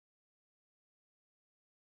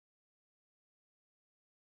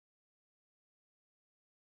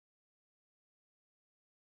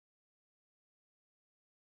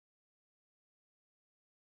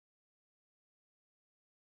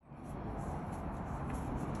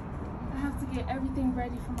get everything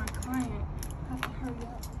ready for my client. I have to hurry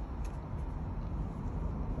up.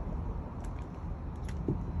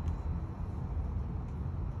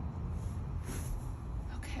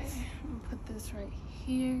 Okay, I'm gonna put this right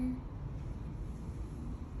here.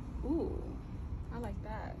 Ooh, I like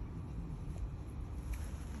that.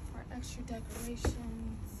 For extra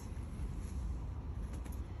decorations.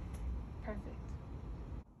 Perfect.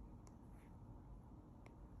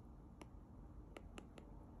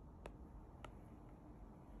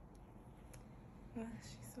 Oh,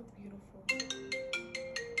 she's so beautiful.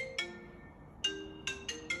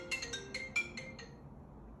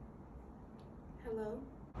 Hello?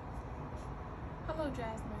 Hello,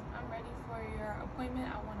 Jasmine. I'm ready for your appointment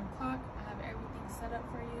at 1 o'clock. I have everything set up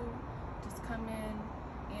for you. Just come in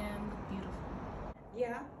and look beautiful.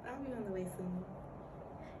 Yeah, I'll be on the way soon.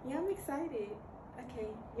 Yeah, I'm excited. Okay,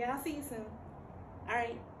 yeah, I'll see you soon. All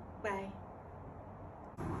right, bye.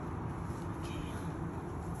 Okay,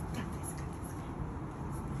 got this.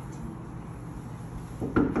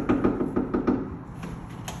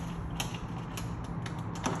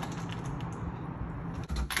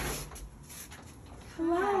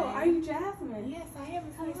 Hello, Hi. are you Jasmine? Yes, I am.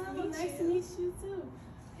 It's nice to Hello, meet nice you. to meet you too.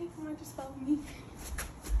 Hey, come on, just follow me.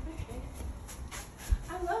 Okay.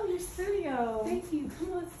 I love your studio. Thank you.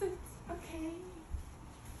 Come on, sit. Okay.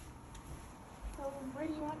 So, where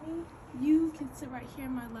do you want me? You can sit right here,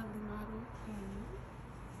 my lovely model.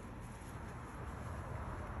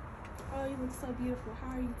 Oh, you look so beautiful.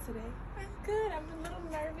 How are you today? I'm good. I'm a little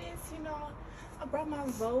nervous. You know, I brought my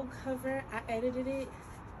Vogue cover. I edited it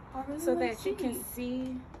so that you can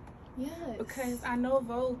see. Yes. Because I know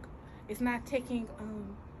Vogue is not taking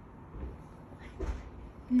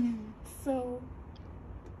so,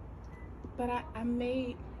 but I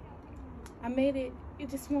made it. It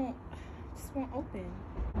just won't open.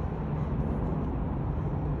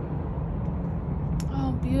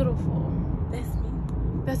 Oh, beautiful. That's me.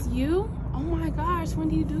 That's you? Oh my gosh, when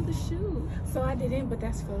do you do the shoot? So I didn't, but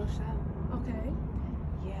that's Photoshop. Okay.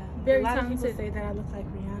 Yeah. Very a lot talented. of people say that I look like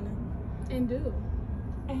Rihanna. And do.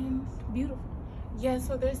 And Beautiful. yeah,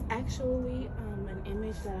 so there's actually an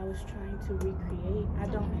image that I was trying to recreate. I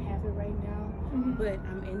don't have it right now, but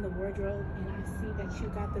I'm in the wardrobe and I see that you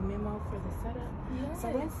got the memo for the setup. Yes. So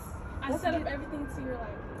I set up everything to your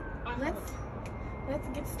let's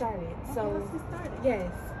get started. Okay, So let's get started.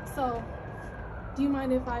 yes. So, do you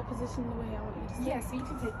mind if I position the way I want you to sit? Yes, you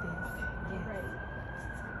can take this. Okay. Yes. Right.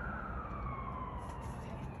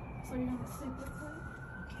 Okay. So you're gonna sit this way,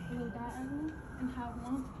 Okay. go diagonally, and have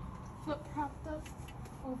one foot propped up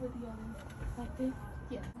over the other. Like this?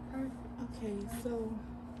 Yeah. Perfect. Okay, so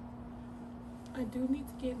I do need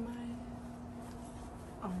to get my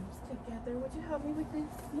arms together. Would you help me with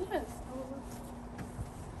this? Yes.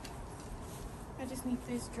 I just need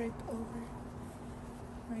this draped over.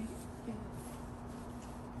 Right. Yes.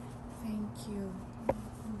 Thank you.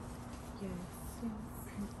 Yes.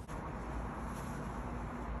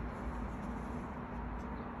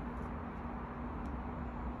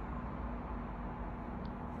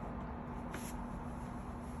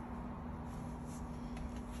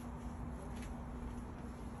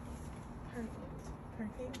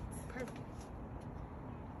 Perfect.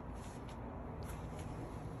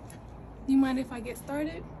 Do you mind if I get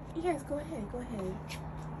started? Yes, go ahead.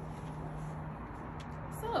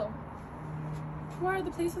 So, where are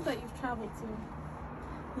the places that you've traveled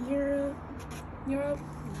to? Europe. Europe?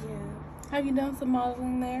 Yeah. Have you done some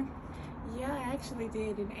modeling there? Yeah, I actually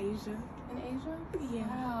did in Asia. In Asia? Yeah.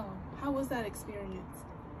 Wow. How was that experience?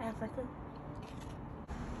 Africa.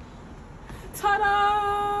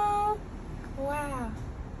 Ta-da! Wow.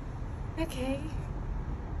 Okay.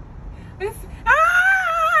 It's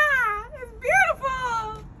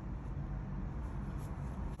beautiful!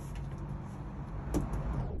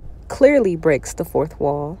 Clearly breaks the fourth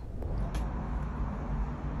wall.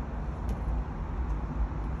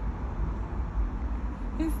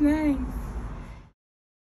 It's nice.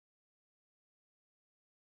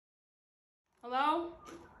 Hello?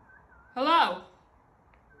 Hello?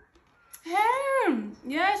 Hey!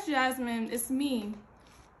 Yes, Jasmine, it's me.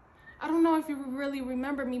 I don't know if you really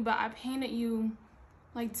remember me, but I painted you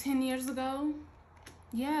like 10 years ago.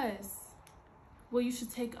 Yes. Well, you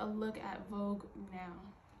should take a look at Vogue now.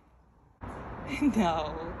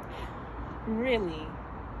 No. Really?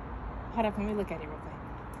 Hold up, let me look at it real quick.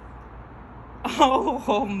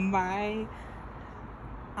 Oh my.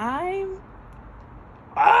 I'm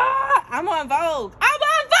on Vogue. I'm